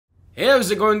Hey,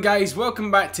 how's it going, guys? Welcome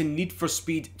back to Need for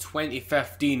Speed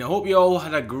 2015. I hope you all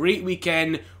had a great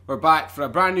weekend. We're back for a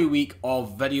brand new week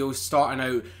of videos, starting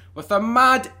out with a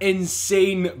mad,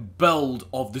 insane build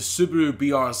of the Subaru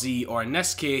BRZ, or in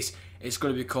this case, it's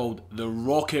going to be called the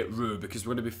Rocket Roo, because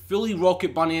we're going to be fully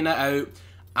rocket bunnying it out.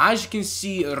 As you can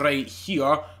see right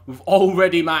here, we've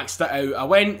already maxed it out. I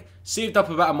went, saved up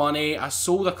a bit of money, I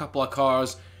sold a couple of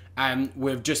cars, and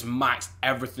we've just maxed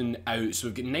everything out. So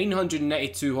we've got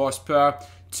 992 horsepower,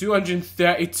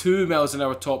 232 miles an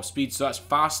hour top speed, so that's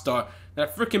faster than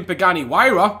a freaking Pagani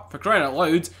Huayra, for crying out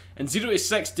loud, and 0 to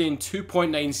 60 in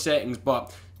 2.9 seconds.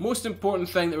 But most important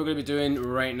thing that we're going to be doing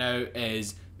right now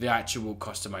is the actual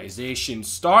customization.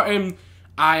 Starting,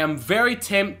 I am very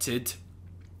tempted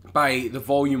by the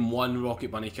Volume 1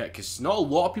 Rocket Bunny kit, because not a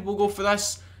lot of people go for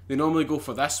this. They normally go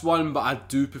for this one, but I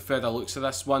do prefer the looks of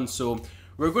this one, so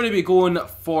we're going to be going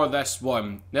for this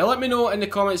one. Now let me know in the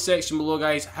comment section below,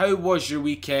 guys, how was your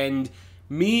weekend?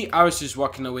 Me, I was just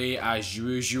working away as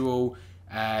usual,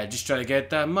 just trying to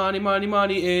get that money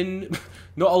in.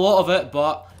 Not a lot of it,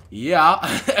 but yeah,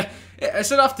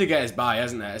 it's enough to get us by,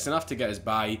 isn't it? It's enough to get us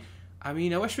by. I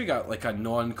mean, I wish we got like a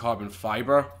non-carbon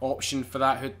fibre option for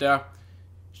that hood there.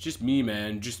 It's just me,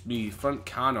 man, just me. Front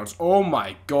canners. Oh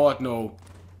my god, no.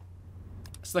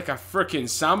 It's like a freaking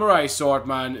samurai sword,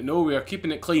 man. No, we are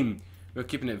keeping it clean. We're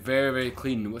keeping it very, very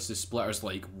clean. What's the splitters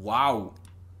like? Wow.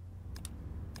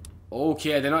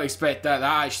 Okay, I did not expect that.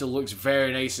 That actually looks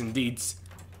very nice indeed.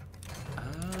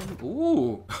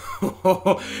 Ooh.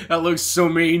 That looks so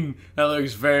mean. That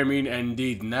looks very mean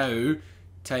indeed. Now,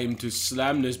 time to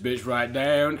slam this bitch right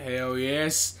down. Hell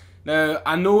yes. Now,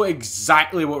 I know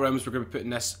exactly what rims we're going to be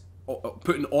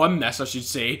putting on this, I should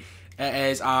say. It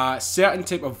is a certain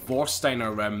type of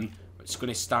Vorsteiner rim, which is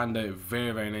going to stand out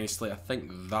very, very nicely. I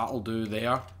think that'll do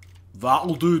there.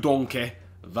 That'll do, donkey.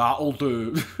 That'll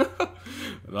do.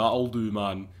 That'll do,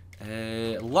 man.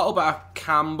 A little bit of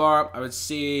camber. I would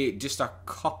say just a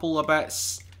couple of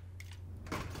bits.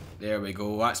 There we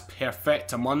go. That's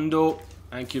perfectamundo.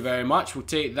 Thank you very much. We'll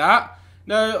take that.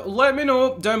 Now, let me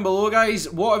know down below, guys,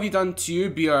 what have you done to your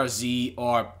BRZ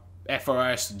or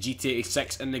FRS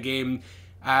GT86 in the game?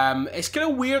 It's kind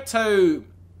of weird how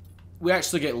we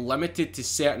actually get limited to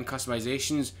certain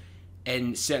customizations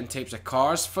in certain types of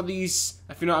cars for these,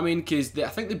 if you know what I mean, because I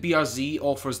think the BRZ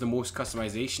offers the most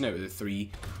customization out of the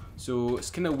three, so it's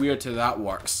kind of weird how that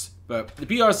works. But the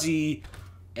BRZ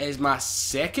is my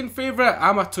second favourite.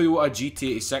 I'm a Toyota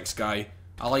GT86 guy.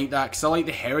 I like that because I like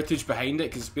the heritage behind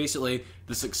it, because it's basically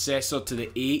the successor to the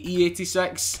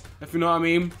AE86, if you know what I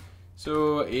mean.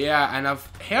 So yeah, and I've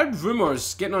heard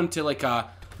rumours, getting onto like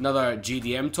another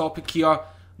JDM topic here,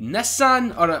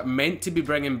 Nissan are meant to be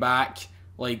bringing back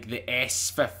like the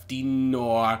S15,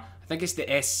 or I think it's the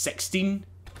S16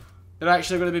 they're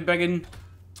actually going to be bringing,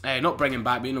 not bringing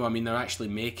back, but you know what I mean, they're actually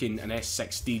making an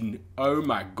S16. Oh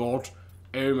my god,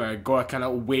 I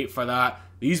cannot wait for that.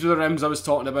 These were the rims I was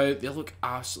talking about. They look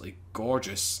absolutely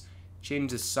gorgeous.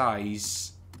 Change the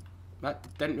size,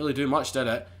 that didn't really do much, did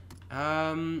it?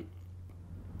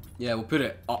 Yeah, we'll put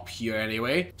it up here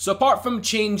anyway. So apart from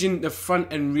changing the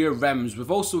front and rear rims, we've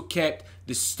also kept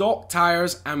the stock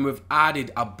tyres, and we've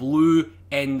added a blue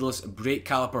endless brake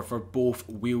caliper for both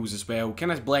wheels as well.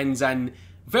 Kind of blends in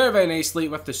very, very nicely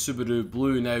with the Subaru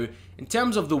blue. Now, in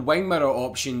terms of the wing mirror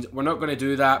options, we're not going to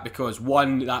do that because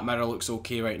one, that mirror looks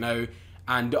okay right now,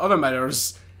 and the other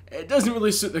mirrors, it doesn't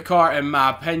really suit the car in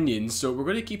my opinion. So we're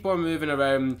going to keep on moving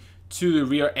around to the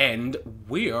rear end,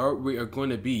 where we are going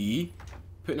to be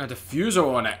putting a diffuser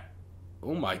on it.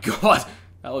 Oh my god,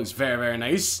 that looks very, very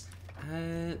nice.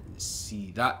 Let's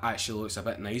see, that actually looks a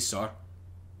bit nicer.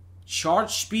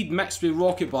 Charge speed mixed with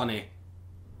Rocket Bunny.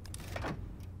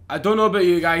 I don't know about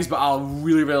you guys, but I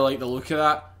really, really like the look of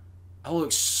that. That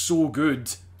looks so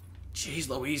good. Jeez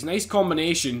Louise, nice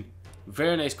combination.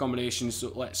 Very nice combination.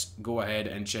 So let's go ahead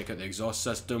and check out the exhaust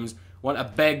systems. Want a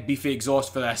big beefy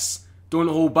exhaust for this. Don't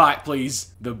hold back,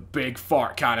 please. The big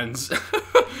fart cannons.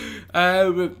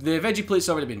 The veggie plate's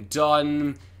already been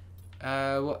done.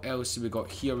 What else have we got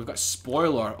here? We've got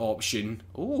spoiler option.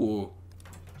 Oh,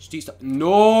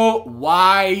 no!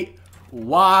 Why?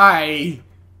 Why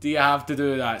do you have to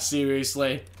do that?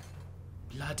 Seriously?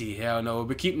 Bloody hell no.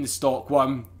 We're keeping the stock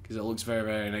one because it looks very,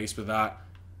 very nice with that.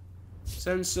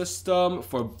 Sound system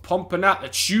for pumping out the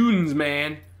tunes,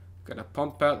 man. Gotta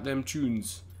pump out them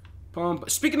tunes.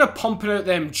 Speaking of pumping out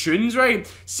them tunes,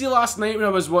 right? See, last night when I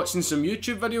was watching some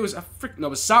YouTube videos, no, it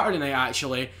was Saturday night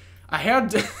actually, I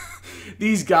heard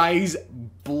these guys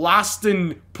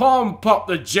blasting, pump up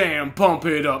the jam, pump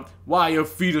it up, while your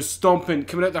feet are stomping,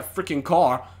 coming out their freaking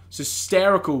car. It's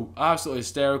hysterical, absolutely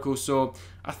hysterical. So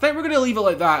I think we're going to leave it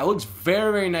like that. It looks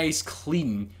very, very nice,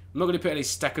 clean. I'm not going to put any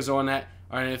stickers on it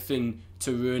or anything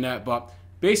to ruin it, but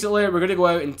basically we're going to go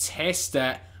out and test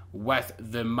it with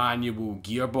the manual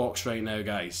gearbox right now,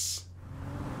 guys.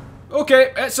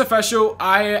 Okay, it's official.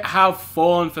 I have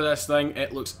fallen for this thing.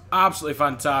 It looks absolutely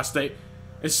fantastic,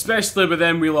 especially with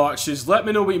them wheel arches. Let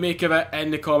me know what you make of it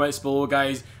in the comments below,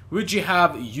 guys. Would you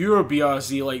have your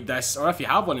BRZ like this? Or if you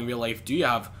have one in real life, do you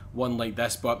have one like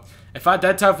this? But if I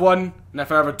did have one, and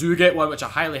if I ever do get one, which I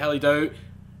highly, highly doubt,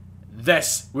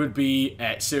 this would be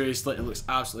it. Seriously, it looks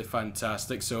absolutely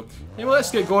fantastic. So, anyway,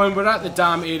 let's get going. We're at the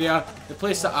dam area, the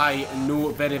place that I know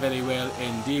very, very well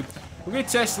indeed. We're going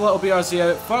to test a little BRZ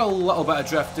out for a little bit of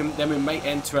drifting, then we might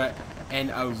enter it in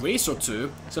a race or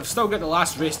two. So I've still got the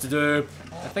last race to do.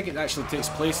 I think it actually takes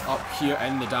place up here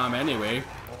in the dam anyway.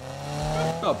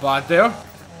 Not bad there.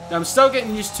 Now I'm still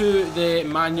getting used to the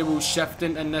manual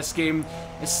shifting in this game.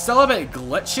 It's still a bit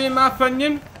glitchy in my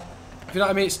opinion. If you know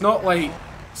what I mean, it's not like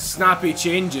snappy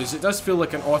changes. It does feel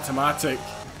like an automatic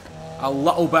a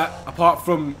little bit, apart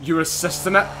from you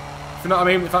assisting it. If you know what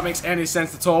I mean, if that makes any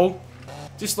sense at all.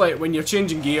 Just like when you're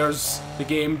changing gears, the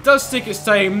game does take its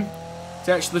time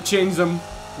to actually change them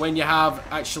when you have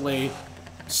actually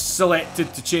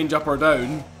selected to change up or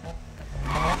down.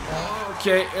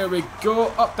 Okay, here we go,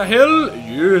 up the hill,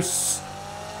 yes!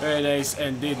 Very nice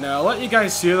indeed. Now I'll let you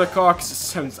guys hear the car because it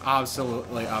sounds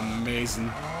absolutely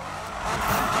amazing.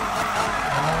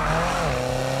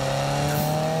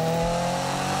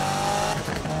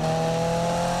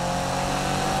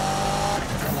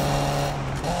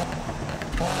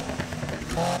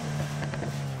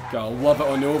 Gotta love it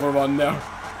on the overrun there.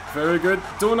 Very good.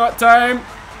 Donut time!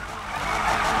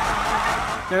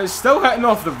 Now it's still hitting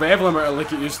off the rev limiter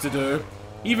like it used to do.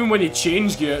 Even when you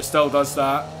change gear, it still does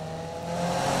that.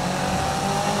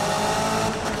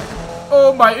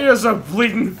 Oh, my ears are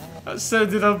bleeding. That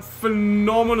sounded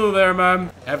phenomenal there,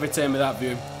 man. Every time with that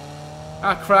view.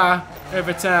 I cry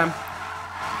every time.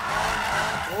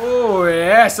 Oh,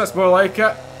 yes, that's more like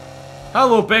it.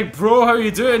 Hello, big bro. How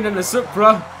you doing in the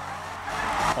Supra?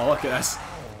 Oh, look at this.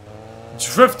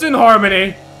 Drifting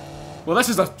harmony. Well, this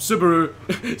is a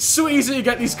Subaru. So easy to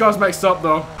get these cars mixed up,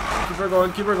 though. Keep her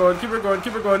going, keep her going, keep her going,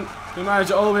 keep her going. Can we manage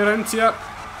it all the way around to you?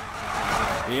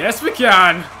 Yes, we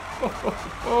can.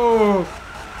 Oh.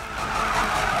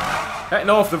 Hitting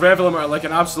off the rev limiter like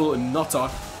an absolute nutter.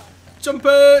 Jump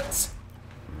it!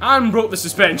 And broke the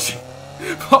suspension.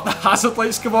 What, the hazard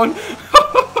lights come on?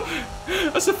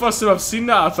 That's the first time I've seen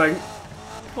that, I think.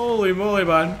 Holy moly,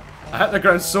 man. I hit the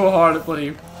ground so hard it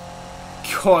bloody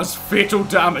caused fatal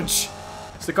damage.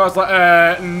 So the car's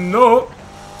like, no.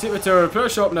 Take me to a repair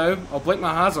shop now. I'll blink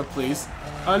my hazard, please.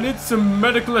 I need some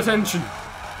medical attention.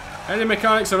 Any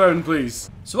mechanics around, please?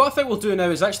 So what I think we'll do now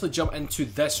is actually jump into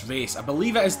this race. I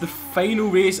believe it is the final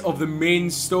race of the main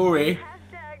story.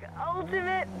 Hashtag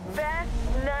ultimate best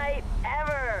night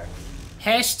ever.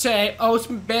 Hashtag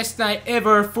ultimate best night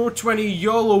ever. 420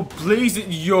 YOLO. Blaze it,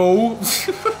 yo.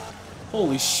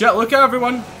 Holy shit, look at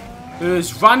everyone who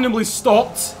is randomly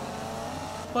stopped.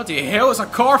 Bloody hell, it's a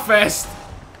car fest.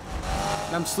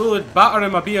 And I'm slowly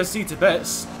battering my BRZ to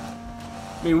bits.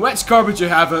 I mean, which car would you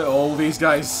have out of all these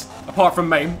guys? Apart from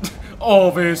mine,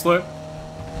 obviously.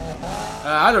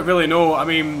 I don't really know. I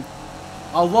mean,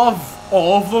 I love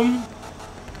all of them,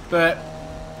 but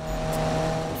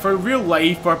for real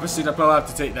life purposes, I probably have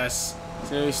to take this.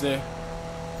 Seriously.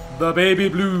 The baby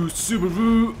blue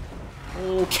Subaru.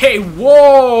 Okay,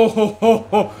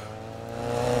 whoa!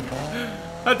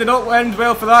 That did not end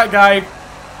well for that guy.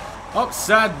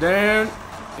 Upside down,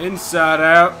 inside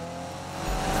out.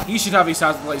 He should have his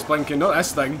hazard lights blinking, not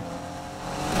this thing.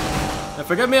 Now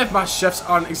forgive me if my shifts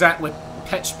aren't exactly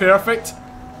pitch perfect.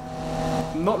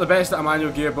 I'm not the best at a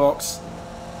manual gearbox.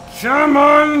 Come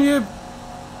on, you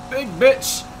big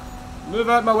bitch. Move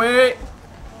out my way.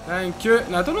 Thank you.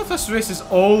 Now I don't know if this race is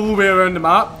all the way around the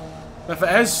map. If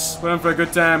it is, we're in for a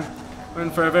good time. We're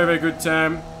in for a very, very good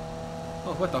time.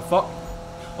 Oh, what the fuck?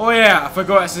 Oh yeah, I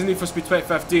forgot this is Need for Speed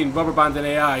 2015, Rubber Band and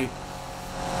AI.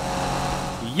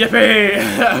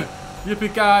 Yippee!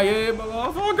 Yippee-ki-yay,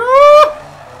 motherfucker!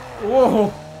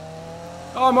 Whoa!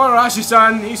 Oh,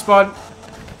 Morohashi-san, he spun.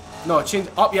 No, change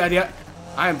up, you idiot.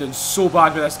 I am doing so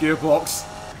bad with this gearbox.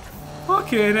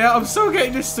 Fucking hell, I'm still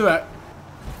getting used to it.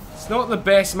 It's not the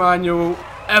best manual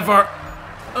ever.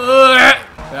 Ugh.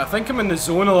 Yeah, I think I'm in the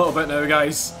zone a little bit now,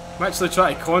 guys. I'm actually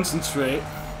trying to concentrate.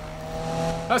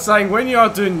 That's the thing, when you are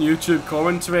doing YouTube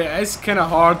commentary, it is kind of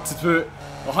hard to put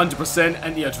 100%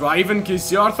 into your driving,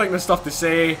 because you are thinking of stuff to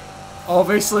say,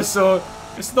 obviously, so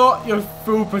it's not your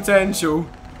full potential.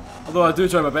 Although I do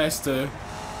try my best to.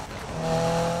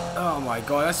 Oh my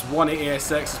god, this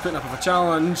 180SX is putting up with a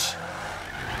challenge.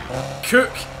 Cook!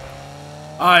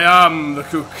 I am the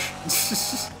cook.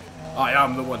 I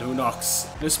am the one who knocks.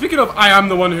 Now, speaking of I am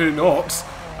the one who knocks,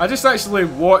 I just actually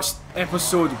watched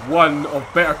episode 1 of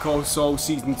Better Call Saul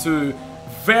Season 2.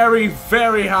 Very,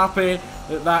 very happy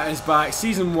that that is back.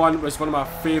 Season 1 was one of my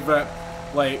favourite,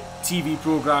 like, TV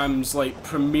programmes, like,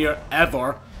 premiere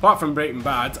ever. Apart from Breaking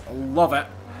Bad. Love it.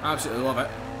 Absolutely love it.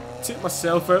 Take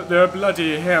myself out there,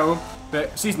 bloody hell.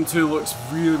 But Season 2 looks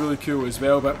really, really cool as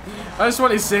well. But I just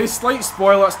want to say, slight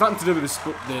spoiler, it's nothing to do with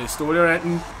the story or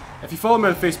anything. If you follow me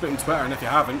on Facebook and Twitter, and if you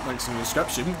haven't, links in the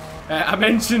description, I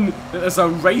mentioned that there's a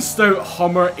raced out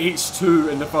Hummer H2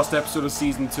 in the first episode of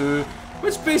Season 2,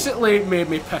 which basically made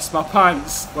me piss my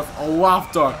pants with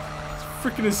laughter. It's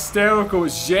freaking hysterical.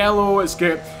 It's yellow, it's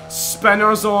got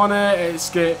spinners on it, it's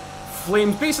got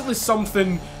flames, basically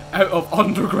something out of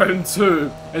Underground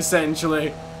 2,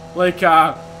 essentially. Like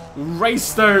a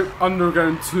raced out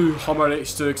Underground 2 Hummer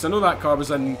H2, because I know that car was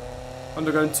in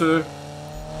Underground 2.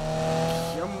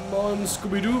 On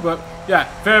Scooby-Doo, but yeah,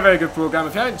 very, very good program.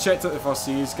 If you haven't checked out the first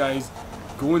series, guys,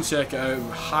 go and check it out.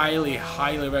 Highly,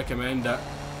 highly recommend it.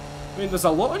 I mean, there's a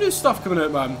lot of new stuff coming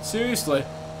out, man. Seriously.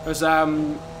 There's,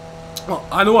 well,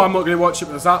 I know I'm not going to watch it,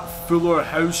 but there's that Fuller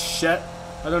House shit.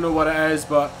 I don't know what it is,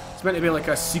 but it's meant to be like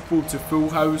a sequel to Full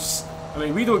House. I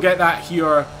mean, we don't get that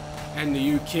here in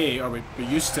the UK, or we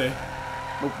used to.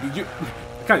 Well,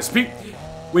 I can't speak.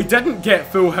 We didn't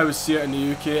get Full House here in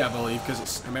the UK, I believe, because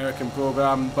it's an American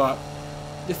program, but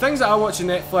the things that I watch on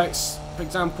Netflix, for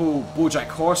example, BoJack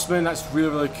Horseman, that's really,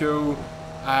 really cool.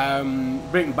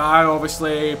 Breaking Bad,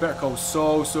 obviously, Better Call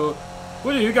Saul, so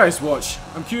what do you guys watch?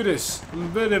 I'm curious. I'm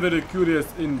very, very curious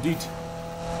indeed.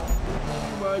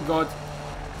 Oh my god.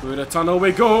 Through the tunnel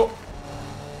we go.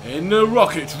 In the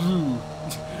rocket room.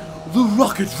 The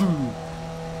rocket room.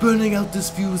 Burning out this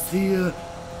fuse here.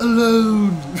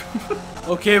 Alone.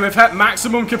 Okay, we've hit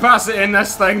maximum capacity in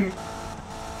this thing.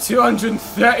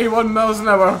 231 miles an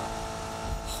hour.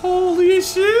 Holy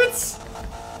shit!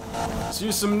 Let's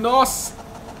use some NOS.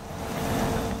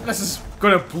 This is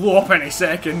gonna blow up any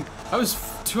second. That was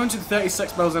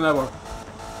 236 miles an hour.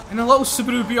 In a little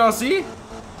Subaru BRZ?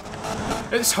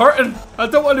 It's hurting. I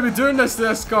don't want to be doing this to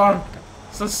this car.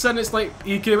 So sin, it's like,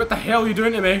 EK, what the hell are you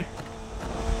doing to me?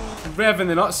 Revving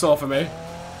the nuts off of me.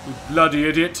 You bloody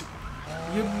idiot.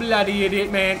 You bloody idiot,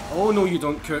 man. Oh, no, you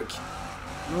don't, Cook.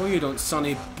 No, you don't,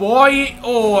 sonny boy.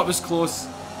 Oh, that was close.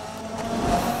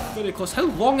 Very close. How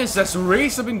long is this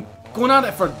race? I've been going at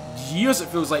it for years, it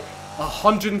feels like.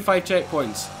 105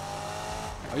 checkpoints.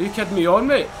 Are you kidding me on,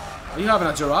 mate? Are you having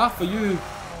a giraffe? Are you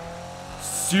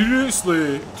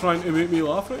seriously trying to make me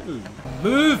laugh right now?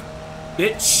 Move,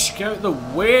 bitch. Get out of the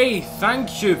way.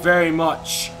 Thank you very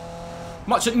much.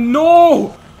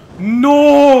 No!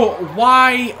 No!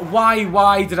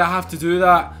 Why did I have to do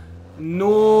that?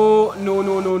 No.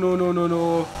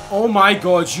 Oh my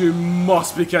god, you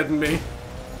must be kidding me.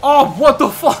 Oh, what the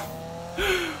fuck?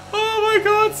 Oh my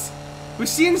god.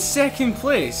 Was she in second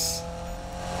place?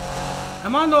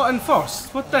 Am I not in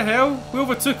first? What the hell? We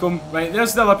overtook him. Right,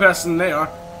 there's the other person there.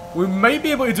 We might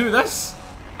be able to do this.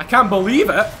 I can't believe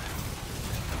it.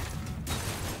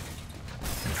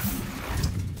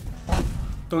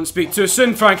 Don't speak too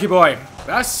soon, Frankie boy.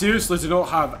 But I seriously do not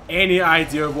have any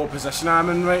idea what position I'm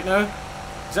in right now.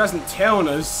 He hasn't telling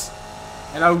us.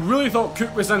 And I really thought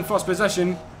Cook was in first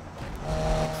position.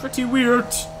 Pretty weird.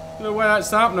 I don't know why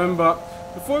that's happening, but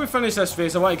before we finish this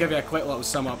race, I want to give you a quick little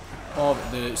sum up of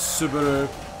the Subaru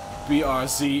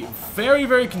BRZ. Very,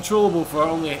 very controllable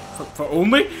for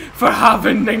for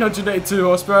having 982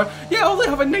 horsepower. Yeah, only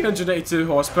having 982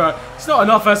 horsepower. It's not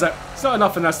enough, is it? It's not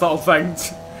enough in this little thing.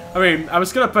 I mean, I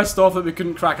was kind of pissed off that we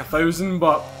couldn't crack 1,000,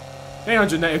 but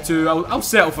 992, I'll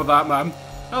settle for that, man.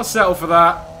 I'll settle for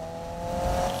that.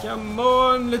 Come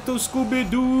on, little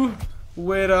Scooby-Doo.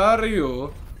 Where are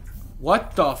you?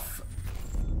 What the f...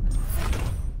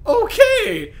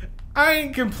 Okay! I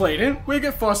ain't complaining. We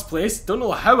get first place. Don't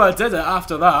know how I did it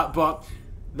after that, but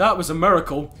that was a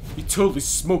miracle. You totally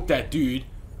smoked that dude.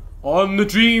 On the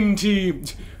dream team.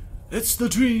 It's the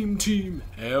dream team.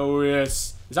 Hell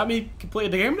yes. Is that me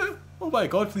completing the game now? Oh my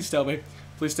god, please tell me.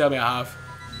 Please tell me I have.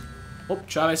 Oh,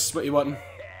 Travis, what you wanting?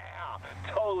 Yeah,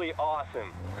 totally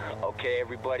awesome. Okay,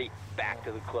 everybody, back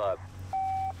to the club.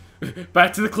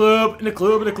 Back to the club, in the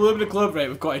club, in the club, in the club. Right,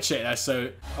 we've got to check this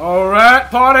out. Alright,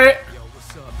 party! Yo,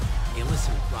 what's up? Hey,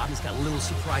 listen, Robin's got a little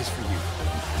surprise for you.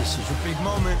 This is your big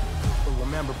moment. But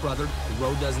remember, brother, the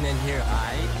road doesn't end here,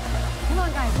 aight? Come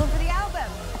on, guys, look for the album.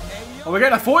 Oh, we're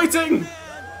getting a fighting!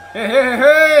 Hey, hey,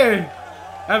 hey!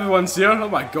 Everyone's here, oh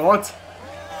my god.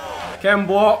 Ken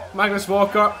Block, Magnus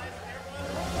Walker.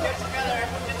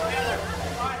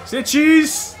 Say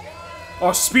cheese!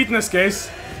 Or speed in this case.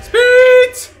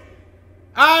 Speed!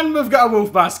 And we've got a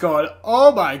wolf mask on.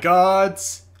 Oh my god.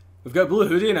 We've got a blue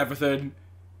hoodie and everything.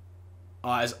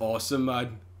 Oh, that is awesome,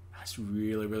 man. That's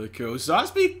really, really cool. So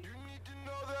that's me.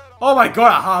 Oh my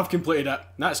god, I have completed it.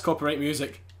 That's copyright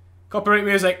music. Copyright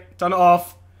music. Turn it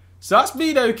off. So that's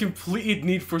me now completed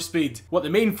Need for Speed. What the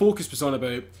main focus was on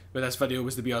about with this video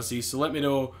was the BRZ. So let me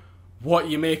know what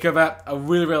you make of it. I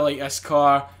really, really like this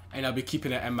car. And I'll be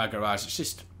keeping it in my garage. It's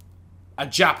just a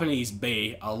Japanese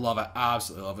bay. I love it. I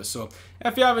absolutely love it. So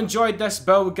if you have enjoyed this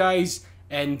build, guys,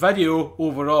 and video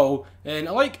overall, then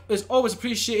a like is always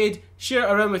appreciated. Share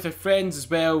it around with your friends as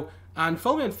well. And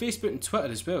follow me on Facebook and Twitter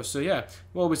as well. So yeah,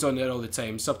 I'm always on there all the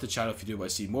time. Sub to the channel if you do want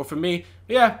to see more from me.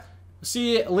 But yeah, I'll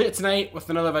see you later tonight with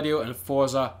another video on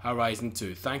Forza Horizon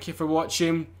 2. Thank you for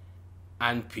watching,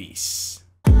 and peace.